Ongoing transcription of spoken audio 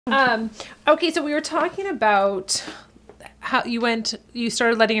Okay, so we were talking about how you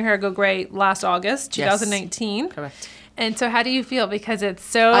started letting your hair go gray last August, 2019. Yes, correct. And so how do you feel? Because it's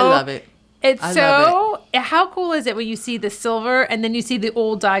so... I love it. How cool is it when you see the silver and then you see the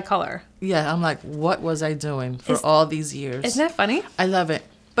old dye color? Yeah, I'm like, what was I doing for all these years? Isn't that funny? I love it.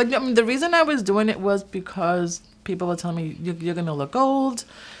 But the reason I was doing it was because people were telling me, you're going to look old.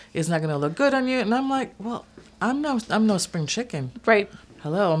 It's not going to look good on you. And I'm like, well, I'm no spring chicken. Right.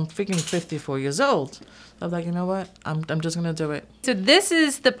 Hello, I'm freaking 54 years old. I was like, you know what? I'm just going to do it. So this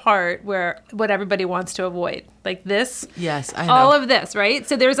is the part where what everybody wants to avoid. Like this. Yes, I know. All of this, right?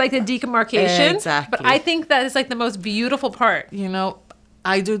 So there's like a demarcation. Exactly. But I think that is like the most beautiful part. You know,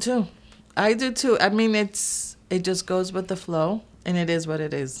 I do too. I mean, it just goes with the flow, and it is what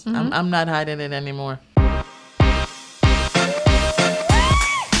it is. Mm-hmm. I'm not hiding it anymore.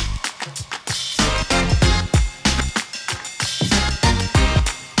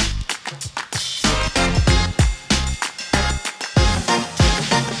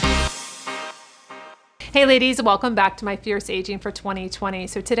 Hey ladies, welcome back to my Fierce Aging for 2020.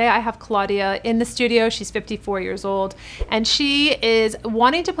 So today I have Claudia in the studio. She's 54 years old and she is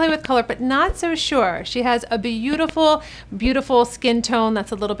wanting to play with color, but not so sure. She has a beautiful, beautiful skin tone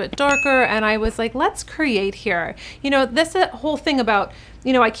that's a little bit darker. And I was like, let's create here. You know, this whole thing about,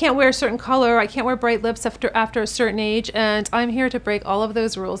 you know, I can't wear a certain color, I can't wear bright lips after a certain age, and I'm here to break all of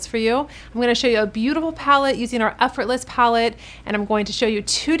those rules for you. I'm going to show you a beautiful palette using our Effortless palette, and I'm going to show you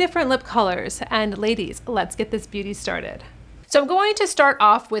 2 different lip colors. And ladies, let's get this beauty started. So I'm going to start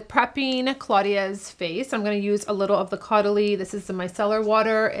off with prepping Claudia's face. I'm going to use a little of the Caudalie. This is the micellar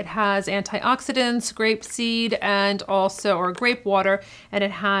water. It has antioxidants, grapeseed, and also, or grape water, and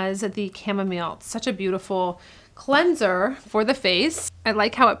it has the chamomile. It's such a beautiful cleanser for the face. I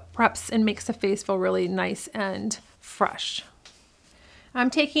like how it preps and makes the face feel really nice and fresh.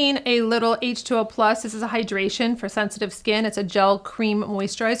 I'm taking a little H2O Plus. This is a hydration for sensitive skin. It's a gel cream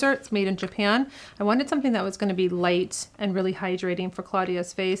moisturizer. It's made in Japan. I wanted something that was going to be light and really hydrating for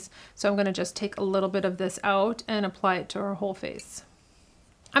Claudia's face. So I'm going to just take a little bit of this out and apply it to her whole face.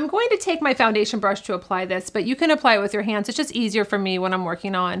 I'm going to take my foundation brush to apply this, but you can apply it with your hands. It's just easier for me when I'm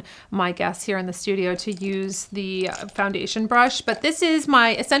working on my guests here in the studio to use the foundation brush. But this is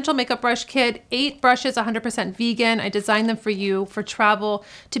my essential makeup brush kit, 8 brushes, 100% vegan. I designed them for you for travel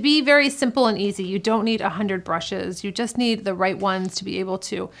to be very simple and easy. You don't need 100 brushes. You just need the right ones to be able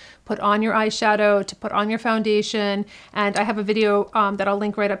to put on your eyeshadow, to put on your foundation. And I have a video that I'll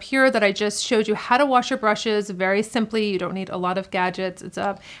link right up here that I just showed you how to wash your brushes very simply. You don't need a lot of gadgets. It's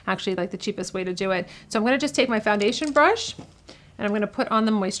actually like the cheapest way to do it. So I'm going to just take my foundation brush and I'm going to put on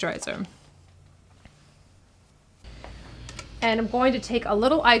the moisturizer. And I'm going to take a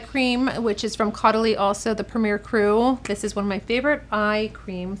little eye cream, which is from Caudalie, also the Premier Crew. This is one of my favorite eye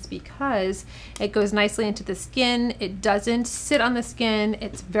creams because it goes nicely into the skin. It doesn't sit on the skin.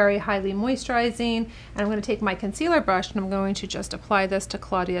 It's very highly moisturizing. And I'm going to take my concealer brush and I'm going to just apply this to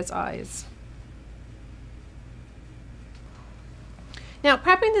Claudia's eyes. Now,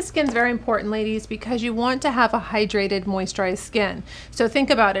 prepping the skin is very important, ladies, because you want to have a hydrated, moisturized skin. So think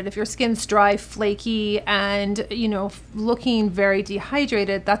about it. If your skin's dry, flaky, and, you know, looking very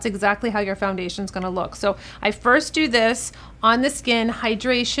dehydrated, that's exactly how your foundation is going to look. So I first do this on the skin,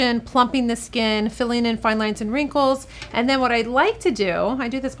 hydration, plumping the skin, filling in fine lines and wrinkles. And then what I like to do, I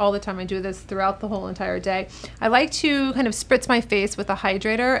do this all the time. I do this throughout the whole entire day. I like to kind of spritz my face with a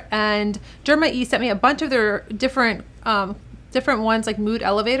hydrator. And Derma E sent me a bunch of their different ones like mood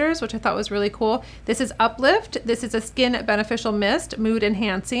elevators, which I thought was really cool. This is Uplift. This is a skin beneficial mist, mood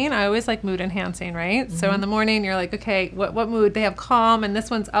enhancing. I always like mood enhancing, right? Mm-hmm. So in the morning you're like, okay, what mood? They have calm, and this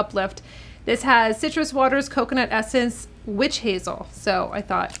one's Uplift. This has citrus waters, coconut essence, witch hazel. So I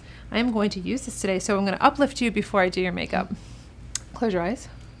thought I am going to use this today. So I'm going to uplift you before I do your makeup. Close your eyes.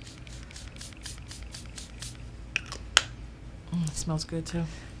 It smells good too.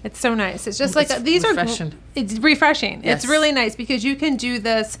 It's so nice. It's just like these refreshing. It's refreshing. Yes. It's really nice because you can do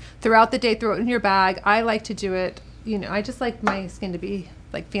this throughout the day, throw it in your bag. I like to do it, you know, I just like my skin to be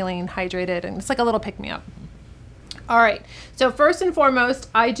like feeling hydrated, and it's like a little pick me up. All right, so first and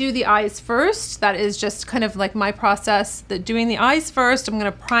foremost, I do the eyes first. That is just kind of like my process. Doing the eyes first, I'm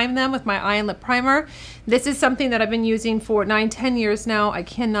gonna prime them with my eye and lip primer. This is something that I've been using for 9-10 years now. I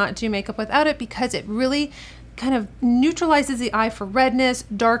cannot do makeup without it because it really kind of neutralizes the eye for redness,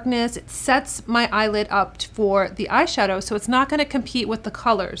 darkness. It sets my eyelid up for the eyeshadow, so it's not going to compete with the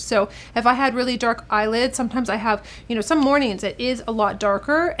colors. So if I had really dark eyelids, sometimes I have, you know, some mornings it is a lot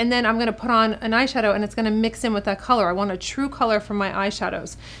darker, and then I'm going to put on an eyeshadow and it's going to mix in with that color. I want a true color for my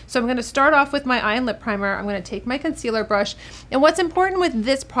eyeshadows. So I'm going to start off with my eye and lip primer. I'm going to take my concealer brush, and what's important with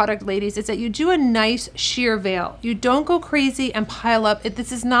this product, ladies, is that you do a nice sheer veil. You don't go crazy and pile up.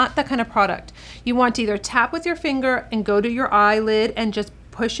 This is not that kind of product. You want to either tap with your finger and go to your eyelid and just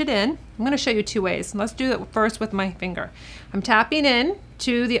push it in. I'm going to show you two ways. Let's do that first with my finger. I'm tapping in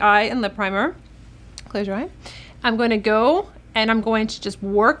to the eye and lip primer. Close your eye. I'm going to go and I'm going to just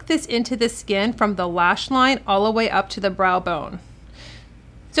work this into the skin from the lash line all the way up to the brow bone.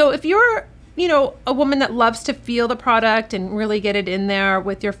 So if you're, you know, a woman that loves to feel the product and really get it in there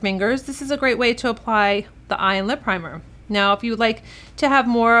with your fingers, this is a great way to apply the eye and lip primer. Now, if you would like to have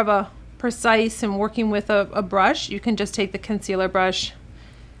more of a precise and working with a brush, you can just take the concealer brush.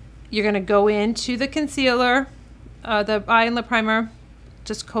 You're going to go into the concealer, the eye and lip primer,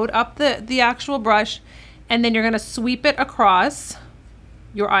 just coat up the actual brush, and then you're going to sweep it across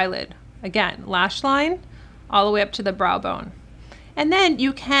your eyelid. Again, lash line all the way up to the brow bone. And then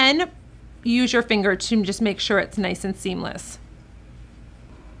you can use your finger to just make sure it's nice and seamless.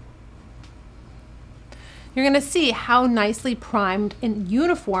 You're going to see how nicely primed and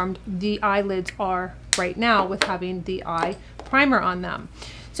uniformed the eyelids are right now with having the eye primer on them.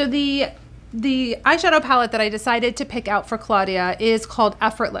 So the eyeshadow palette that I decided to pick out for Claudia is called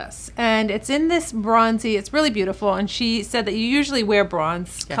Effortless, and it's in this bronzy. It's really beautiful, and she said that you usually wear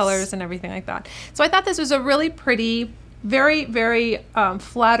bronze colors and everything like that. So I thought this was a really pretty, very, very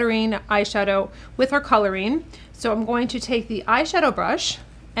flattering eyeshadow with her coloring. So I'm going to take the eyeshadow brush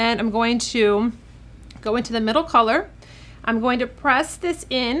and I'm going to go into the middle color. I'm going to press this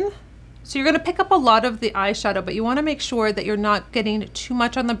in. So you're going to pick up a lot of the eyeshadow, but you want to make sure that you're not getting too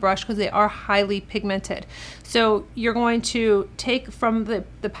much on the brush because they are highly pigmented. So you're going to take from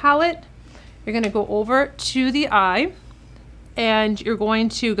the palette, you're going to go over to the eye, and you're going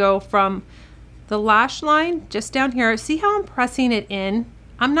to go from the lash line just down here. See how I'm pressing it in?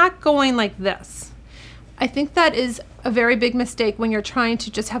 I'm not going like this. I think that is a very big mistake when you're trying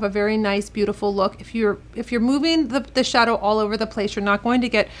to just have a very nice, beautiful look. If you're moving the shadow all over the place, you're not going to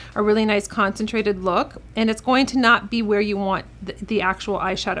get a really nice concentrated look, and it's going to not be where you want the actual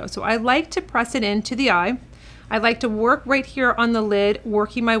eyeshadow. So I like to press it into the eye. I like to work right here on the lid,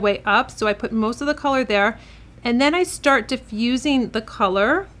 working my way up. So I put most of the color there, and then I start diffusing the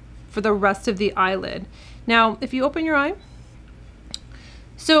color for the rest of the eyelid. Now, if you open your eye,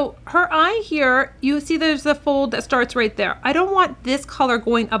 so her eye here, you see there's a fold that starts right there. I don't want this color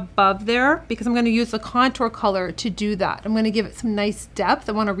going above there because I'm going to use the contour color to do that. I'm going to give it some nice depth.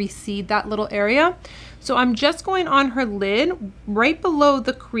 I want to reseed that little area. So I'm just going on her lid right below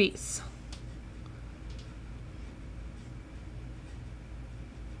the crease.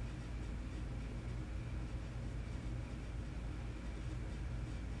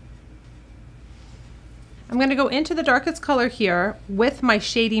 I'm going to go into the darkest color here with my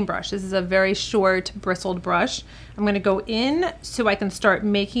shading brush. This is a very short bristled brush. I'm going to go in so I can start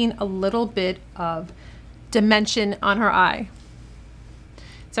making a little bit of dimension on her eye.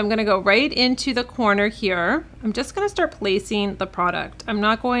 So I'm going to go right into the corner here. I'm just going to start placing the product. I'm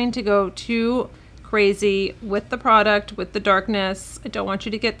not going to go too crazy with the product, with the darkness. I don't want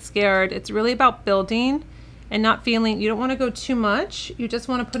you to get scared. It's really about building and not feeling, you don't want to go too much. You just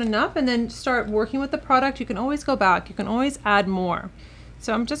want to put enough and then start working with the product. You can always go back. You can always add more.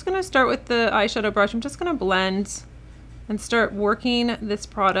 So I'm just going to start with the eyeshadow brush. I'm just going to blend and start working this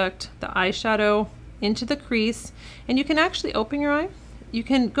product, the eyeshadow, into the crease. And you can actually open your eye. You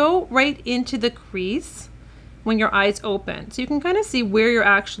can go right into the crease when your eye's open. So you can kind of see where you're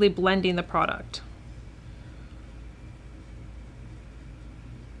actually blending the product.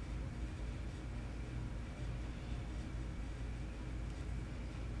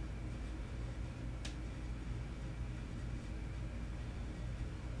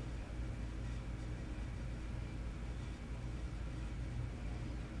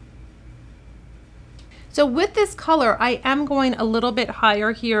 So with this color, I am going a little bit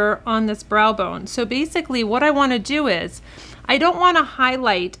higher here on this brow bone. So basically what I want to do is, I don't want to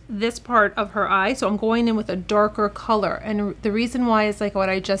highlight this part of her eye, so I'm going in with a darker color. And the reason why is like what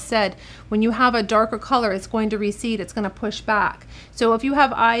I just said. When you have a darker color, it's going to recede, it's going to push back. So if you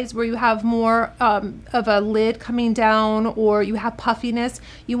have eyes where you have more of a lid coming down, or you have puffiness,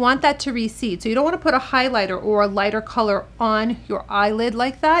 you want that to recede. So you don't want to put a highlighter or a lighter color on your eyelid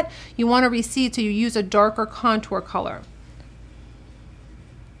like that. You want to recede, so you use a darker contour color.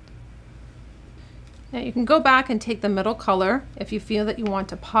 Now you can go back and take the middle color if you feel that you want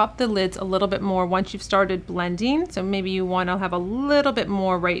to pop the lids a little bit more once you've started blending. So maybe you want to have a little bit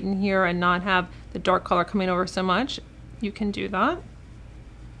more right in here and not have the dark color coming over so much. You can do that.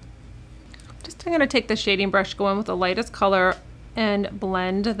 I'm going to take the shading brush, go in with the lightest color and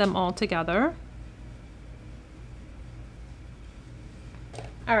blend them all together.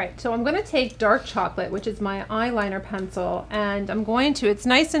 All right, so I'm going to take dark chocolate, which is my eyeliner pencil, and I'm going to, it's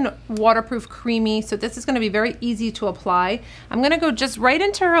nice and waterproof, creamy, so this is going to be very easy to apply. I'm going to go just right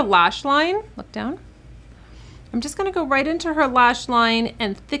into her lash line. Look down. I'm just going to go right into her lash line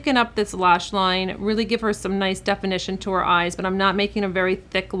and thicken up this lash line, really give her some nice definition to her eyes, but I'm not making a very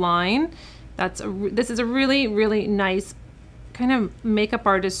thick line. This is a really, really nice kind of makeup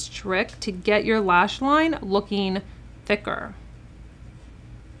artist trick to get your lash line looking thicker.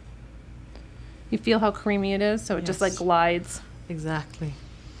 You feel how creamy it is? So it just like glides. Exactly.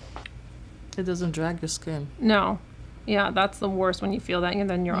 It doesn't drag your skin. No. Yeah, that's the worst when you feel that and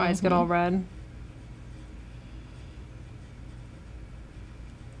then your eyes get all red.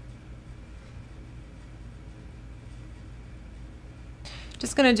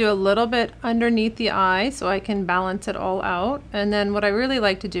 Just going to do a little bit underneath the eye so I can balance it all out. And then what I really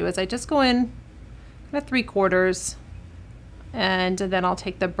like to do is I just go in kind of 3/4, and then I'll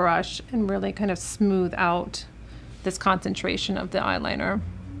take the brush and really kind of smooth out this concentration of the eyeliner.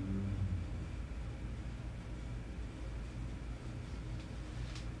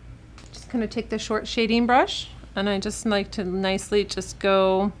 Just going to take the short shading brush, and I just like to nicely just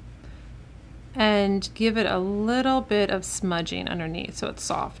go and give it a little bit of smudging underneath so it's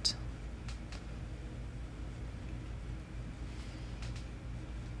soft.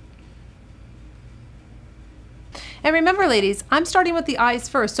 And remember, ladies, I'm starting with the eyes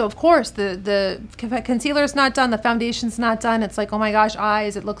first. So of course the concealer is not done, the foundation's not done. It's like, oh my gosh,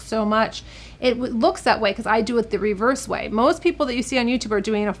 eyes, it looks so much. It looks that way because I do it the reverse way. Most people that you see on YouTube are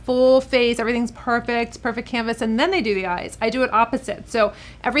doing a full face, everything's perfect, perfect canvas, and then they do the eyes. I do it opposite. So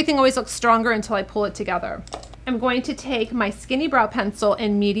everything always looks stronger until I pull it together. I'm going to take my skinny brow pencil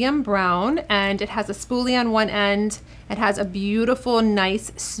in medium brown, and it has a spoolie on one end. It has a beautiful,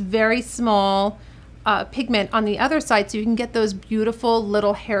 nice, very small pigment on the other side, so you can get those beautiful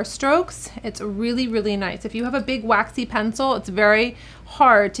little hair strokes. It's really, really nice. If you have a big waxy pencil, it's very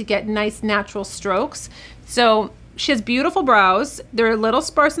hard to get nice natural strokes. So she has beautiful brows. They're a little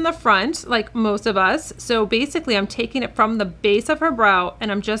sparse in the front, like most of us. So basically I'm taking it from the base of her brow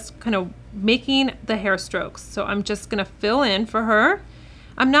and I'm just kind of making the hair strokes. So I'm just gonna fill in for her.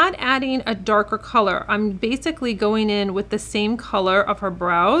 I'm not adding a darker color. I'm basically going in with the same color of her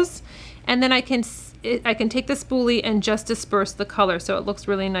brows, and then I can take the spoolie and just disperse the color so it looks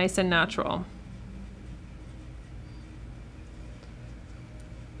really nice and natural.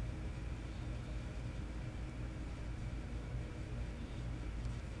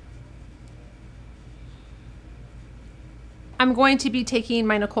 I'm going to be taking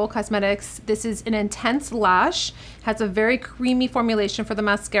my Nikol Cosmetics. This is an intense lash, has a very creamy formulation for the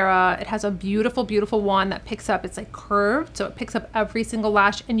mascara. It has a beautiful, beautiful wand that picks up, it's like curved, so it picks up every single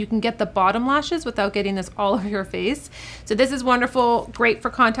lash, and you can get the bottom lashes without getting this all over your face. So this is wonderful, great for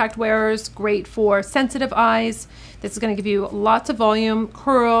contact wearers, great for sensitive eyes. This is gonna give you lots of volume,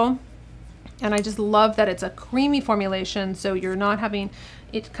 curl, and I just love that it's a creamy formulation, so you're not having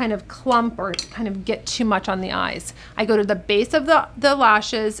it kind of clump or kind of get too much on the eyes. I go to the base of the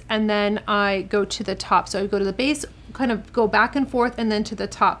lashes, and then I go to the top. So I go to the base, kind of go back and forth, and then to the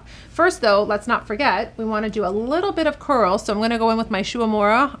top. First though, let's not forget, we want to do a little bit of curl. So I'm going to go in with my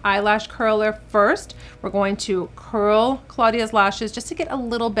Shuamura eyelash curler first. We're going to curl Claudia's lashes just to get a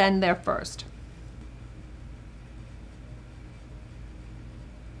little bend there first.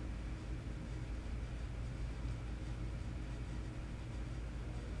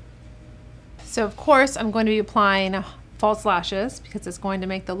 So of course I'm going to be applying false lashes because it's going to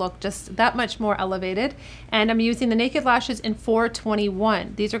make the look just that much more elevated. And I'm using the Naked Lashes in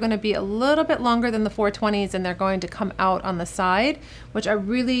 421. These are going to be a little bit longer than the 420s, and they're going to come out on the side, which I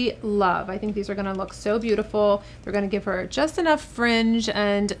really love. I think these are going to look so beautiful. They're going to give her just enough fringe,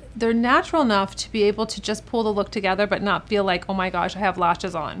 and they're natural enough to be able to just pull the look together but not feel like, oh my gosh, I have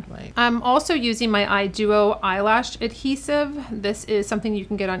lashes on. Right. I'm also using my iDuo eyelash adhesive. This is something you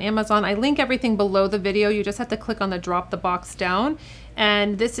can get on Amazon. I link everything below the video. You just have to click on the drop the box down,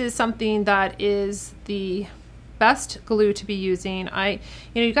 and this is something that is the best glue to be using.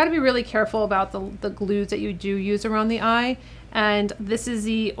 You got to be really careful about the glues that you do use around the eye, And this is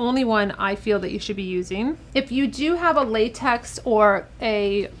the only one I feel that you should be using. If you do have a latex or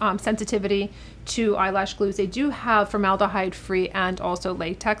a sensitivity to eyelash glues, they do have formaldehyde free and also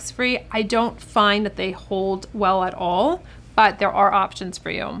latex free. I don't find that they hold well at all, but there are options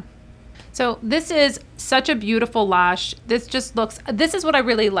for you. So this is such a beautiful lash. This just looks, this is what I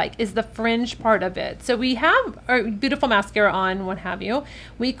really like, is the fringe part of it. So we have our beautiful mascara on, what have you.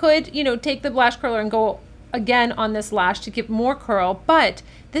 We could, you know, take the lash curler and go again on this lash to give more curl, but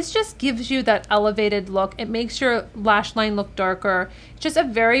this just gives you that elevated look. It makes your lash line look darker. Just a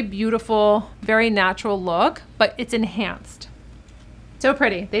very beautiful, very natural look, but it's enhanced. So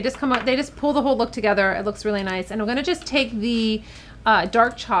pretty. They just come out, they just pull the whole look together. It looks really nice. And I'm gonna just take the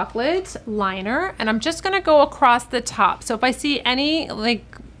dark chocolate liner and I'm just gonna go across the top. So if I see any, like,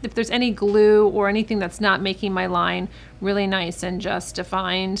 if there's any glue or anything that's not making my line really nice and just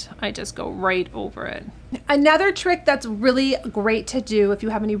defined, I just go right over it. Another trick that's really great to do if you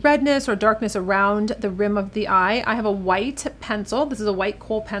have any redness or darkness around the rim of the eye, I have a white pencil. This is a white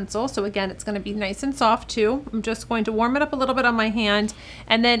kohl pencil. So again, it's gonna be nice and soft too. I'm just going to warm it up a little bit on my hand.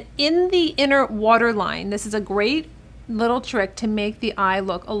 And then in the inner waterline, this is a great little trick to make the eye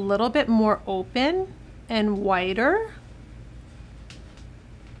look a little bit more open and wider.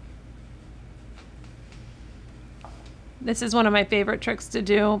 This is one of my favorite tricks to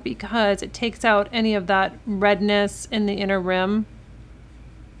do because it takes out any of that redness in the inner rim.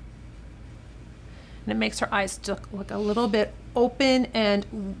 And it makes her eyes look a little bit open and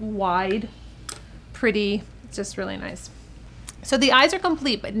wide, pretty. It's just really nice. So the eyes are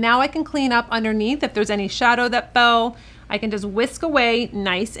complete, but now I can clean up underneath. If there's any shadow that fell, I can just whisk away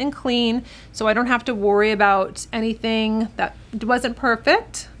nice and clean so I don't have to worry about anything that wasn't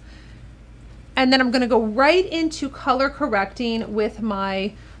perfect. And then I'm gonna go right into color correcting with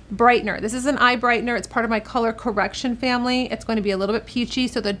my brightener. This is an eye brightener. It's part of my color correction family. It's going to be a little bit peachy,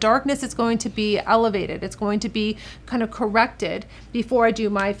 so the darkness is going to be elevated. It's going to be kind of corrected before I do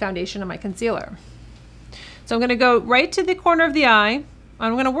my foundation and my concealer. So I'm gonna go right to the corner of the eye.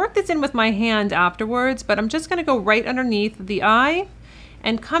 I'm gonna work this in with my hand afterwards, but I'm just gonna go right underneath the eye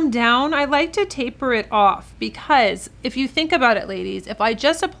and come down. I like to taper it off because if you think about it, ladies, if I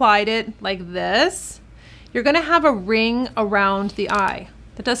just applied it like this, you're gonna have a ring around the eye.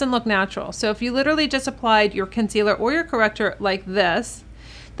 That doesn't look natural. So if you literally just applied your concealer or your corrector like this,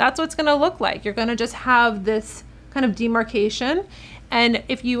 that's what's gonna look like. You're gonna just have this kind of demarcation. And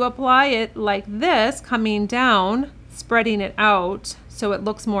if you apply it like this, coming down, spreading it out so it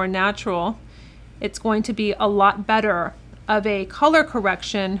looks more natural, it's going to be a lot better of a color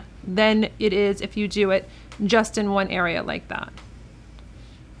correction than it is if you do it just in one area like that.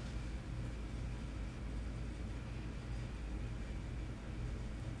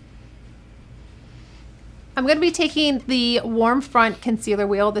 I'm going to be taking the Warm Front concealer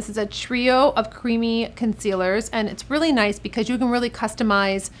wheel. This is a trio of creamy concealers, and it's really nice because you can really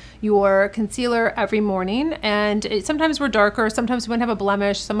customize your concealer every morning. And sometimes we're darker, sometimes we might have a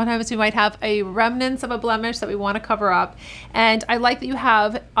blemish, sometimes we might have a remnants of a blemish that we want to cover up. And I like that you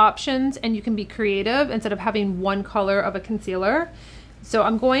have options and you can be creative instead of having one color of a concealer. So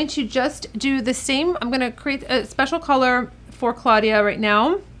I'm going to just do the same. I'm going to create a special color for Claudia right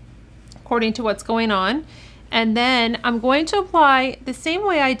now, according to what's going on. And then I'm going to apply the same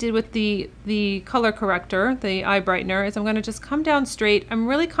way I did with the color corrector, the eye brightener, is I'm going to just come down straight. I'm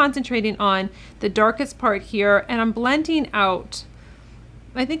really concentrating on the darkest part here and I'm blending out.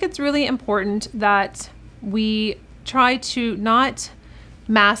 I think it's really important that we try to not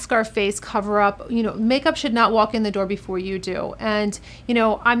mask our face, cover up. You know, makeup should not walk in the door before you do. And, you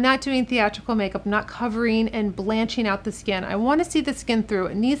know, I'm not doing theatrical makeup, I'm not covering and blanching out the skin. I want to see the skin through.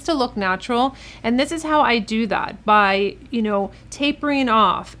 It needs to look natural. And this is how I do that, by, you know, tapering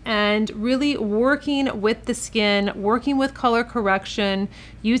off and really working with the skin, working with color correction,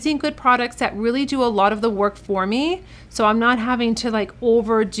 using good products that really do a lot of the work for me. So I'm not having to like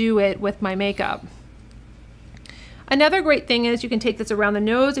overdo it with my makeup. Another great thing is you can take this around the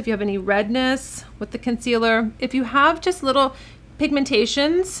nose if you have any redness with the concealer. If you have just little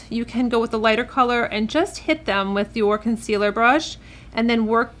pigmentations, you can go with a lighter color and just hit them with your concealer brush and then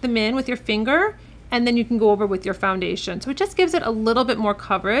work them in with your finger, and then you can go over with your foundation. So it just gives it a little bit more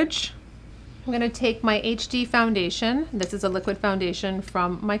coverage. I'm gonna take my HD foundation. This is a liquid foundation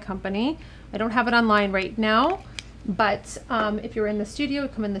from my company. I don't have it online right now, but if you're in the studio,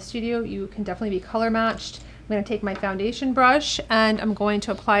 come in the studio, you can definitely be color matched. I'm going to take my foundation brush and I'm going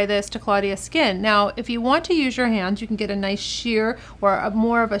to apply this to Claudia's skin. Now, if you want to use your hands, you can get a nice sheer or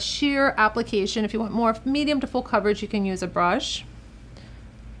more of a sheer application. If you want more medium to full coverage, you can use a brush.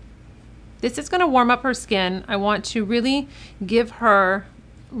 This is going to warm up her skin. I want to really give her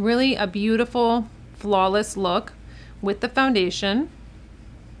really a beautiful, flawless look with the foundation.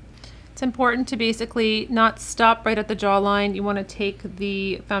 It's important to basically not stop right at the jawline. You want to take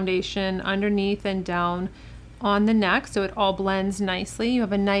the foundation underneath and down on the neck so it all blends nicely. You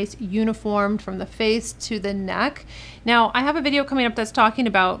have a nice uniform from the face to the neck. Now, I have a video coming up that's talking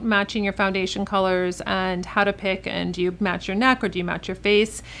about matching your foundation colors and how to pick, and do you match your neck or do you match your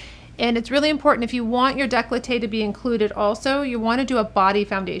face? And it's really important, if you want your décolleté to be included also, you want to do a body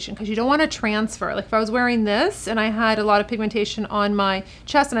foundation because you don't want to transfer. Like if I was wearing this and I had a lot of pigmentation on my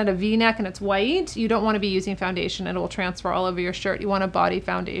chest and I had a V-neck and it's white, you don't want to be using foundation. It will transfer all over your shirt. You want a body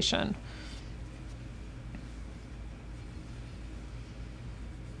foundation.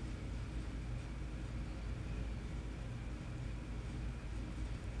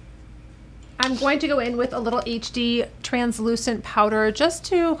 I'm going to go in with a little HD translucent powder just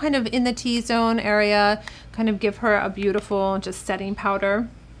to kind of in the T-zone area, kind of give her a beautiful just setting powder.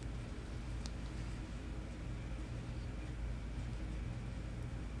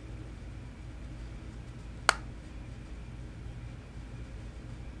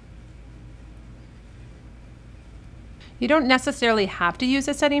 You don't necessarily have to use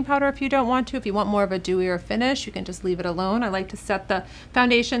a setting powder if you don't want to. If you want more of a dewier finish, you can just leave it alone. I like to set the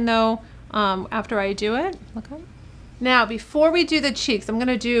foundation though after I do it. Look up. Now, before we do the cheeks, I'm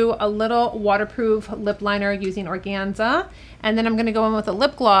gonna do a little waterproof lip liner using organza, and then I'm gonna go in with a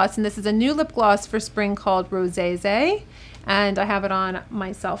lip gloss, and this is a new lip gloss for spring called Rosé, and I have it on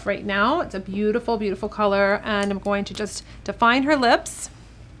myself right now. It's a beautiful, beautiful color, and I'm going to just define her lips.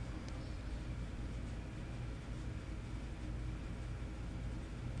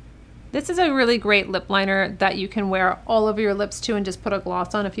 This is a really great lip liner that you can wear all over your lips too and just put a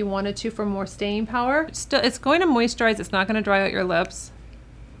gloss on if you wanted to for more staying power. It's going to moisturize, it's not going to dry out your lips.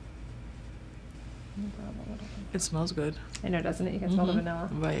 It smells good. I know, doesn't it? You can smell the vanilla.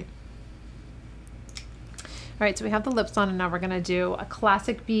 Right. All right, so we have the lips on, and now we're gonna do a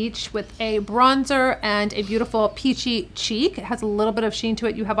classic beach with a bronzer and a beautiful peachy cheek. It has a little bit of sheen to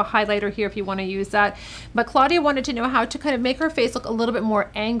it. You have a highlighter here if you wanna use that. But Claudia wanted to know how to kind of make her face look a little bit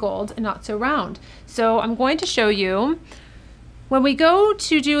more angled and not so round. So I'm going to show you. When we go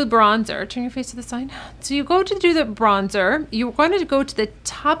to do bronzer, turn your face to the side. So you go to do the bronzer, you're going to go to the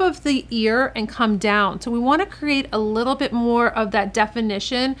top of the ear and come down. So we want to create a little bit more of that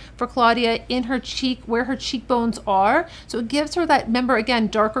definition for Claudia in her cheek, where her cheekbones are. So it gives her that, remember again,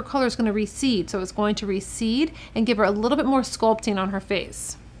 darker color is going to recede. So it's going to recede and give her a little bit more sculpting on her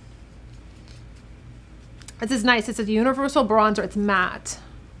face. This is nice. It's a universal bronzer. It's matte.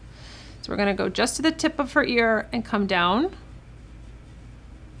 So we're going to go just to the tip of her ear and come down.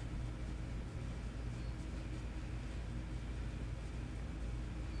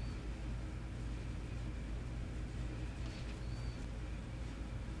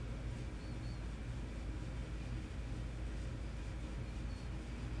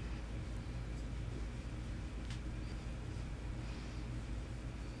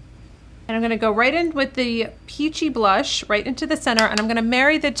 And I'm going to go right in with the peachy blush right into the center, and I'm going to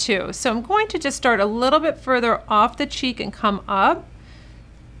marry the two. So I'm going to just start a little bit further off the cheek and come up.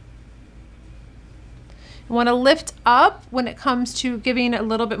 I want to lift up when it comes to giving a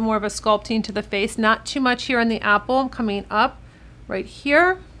little bit more of a sculpting to the face. Not too much here on the apple. I'm coming up right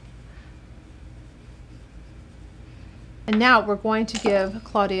here. And now we're going to give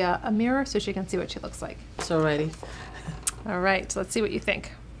Claudia a mirror so she can see what she looks like. So ready. All right, so let's see what you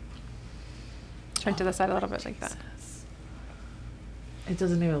think. Turn to the side a little bit like that. It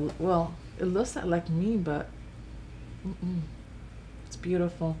doesn't even, well, it looks like me, but it's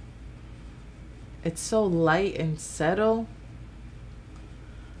beautiful. It's so light and subtle.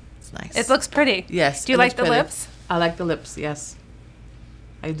 It's nice. It looks pretty. Yes. Do you like the pretty. lips? I like the lips, yes.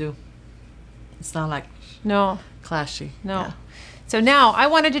 I do. It's not like No. clashy. No. Yeah. So now I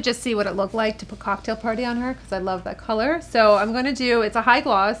wanted to just see what it looked like to put Cocktail Party on her because I love that color. So I'm going to do, it's a high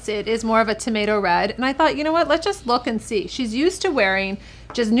gloss. It is more of a tomato red. And I thought, you know what, let's just look and see. She's used to wearing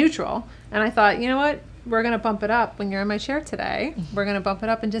just neutral. And I thought, you know what, we're going to bump it up when you're in my chair today. We're going to bump it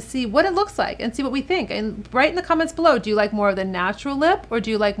up and just see what it looks like and see what we think. And write in the comments below, do you like more of the natural lip or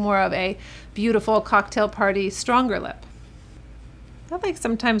do you like more of a beautiful Cocktail Party stronger lip? I like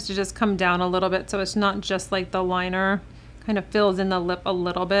sometimes to just come down a little bit so it's not just like the liner. Kind of fills in the lip a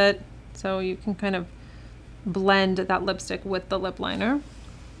little bit, so you can kind of blend that lipstick with the lip liner.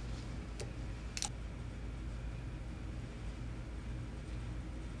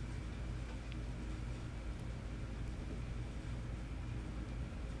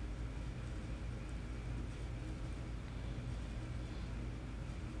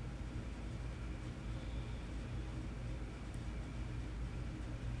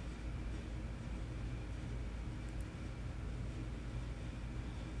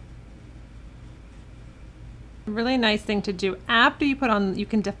 a really nice thing to do after you put on, you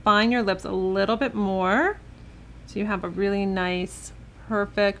can define your lips a little bit more. So you have a really nice,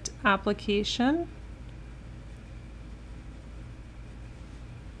 perfect application.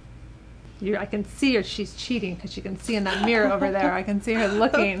 I can see her, she's cheating because you can see in that mirror over there. I can see her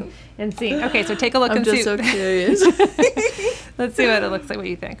looking and seeing. Okay, so take a look and see. I'm just so curious. Let's see what it looks like. What do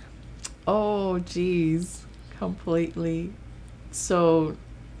you think? Oh, geez. Completely so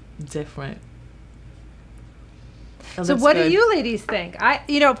different. So what do you ladies think?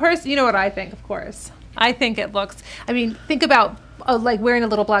 You know what I think, of course. I think it looks, I mean, think about like wearing a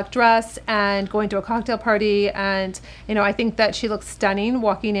little black dress and going to a cocktail party, and I think that she looks stunning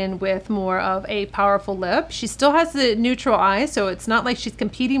walking in with more of a powerful lip. She still has the neutral eye, so it's not like she's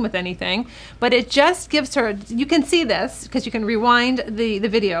competing with anything, but it just gives her, you can see this because you can rewind the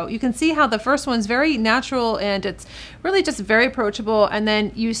video. You can see how the first one's very natural and it's really just very approachable, and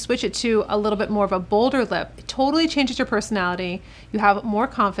then you switch it to a little bit more of a bolder lip. It totally changes your personality. You have more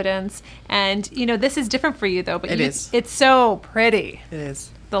confidence, and this is different for you though, but it's so pretty. It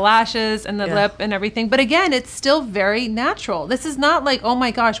is. The lashes and the lip and everything. But again, it's still very natural. This is not like, oh my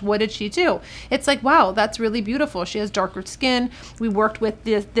gosh, what did she do? It's like, wow, that's really beautiful. She has darker skin. We worked with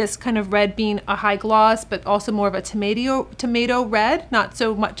this kind of red being a high gloss, but also more of a tomato red, not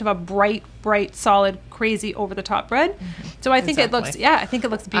so much of a bright, solid, crazy over the top red. Mm-hmm. So I think it looks, I think it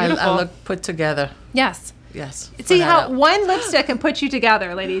looks beautiful. I look put together. Yes. Yes. See how one lipstick can put you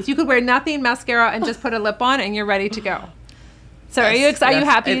together, ladies. You could wear nothing, mascara, and just put a lip on and you're ready to go. So are you excited? Are you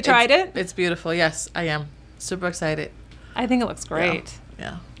happy you tried it? It's beautiful. Yes, I am. Super excited. I think it looks great.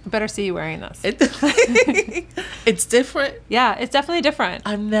 Yeah. I better see you wearing this. It's different. Yeah, it's definitely different.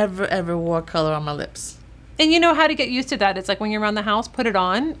 I've never, ever wore color on my lips. And you know how to get used to that. It's like when you're around the house, put it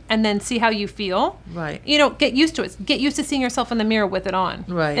on and then see how you feel. Right. Get used to it. Get used to seeing yourself in the mirror with it on.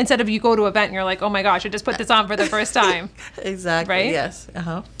 Right. Instead of you go to an event and you're like, oh my gosh, I just put this on for the first time. Exactly. Right? Yes.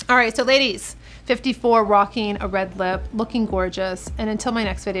 Uh-huh. All right. So ladies, 54, rocking a red lip, looking gorgeous. And until my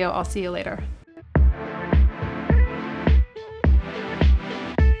next video, I'll see you later.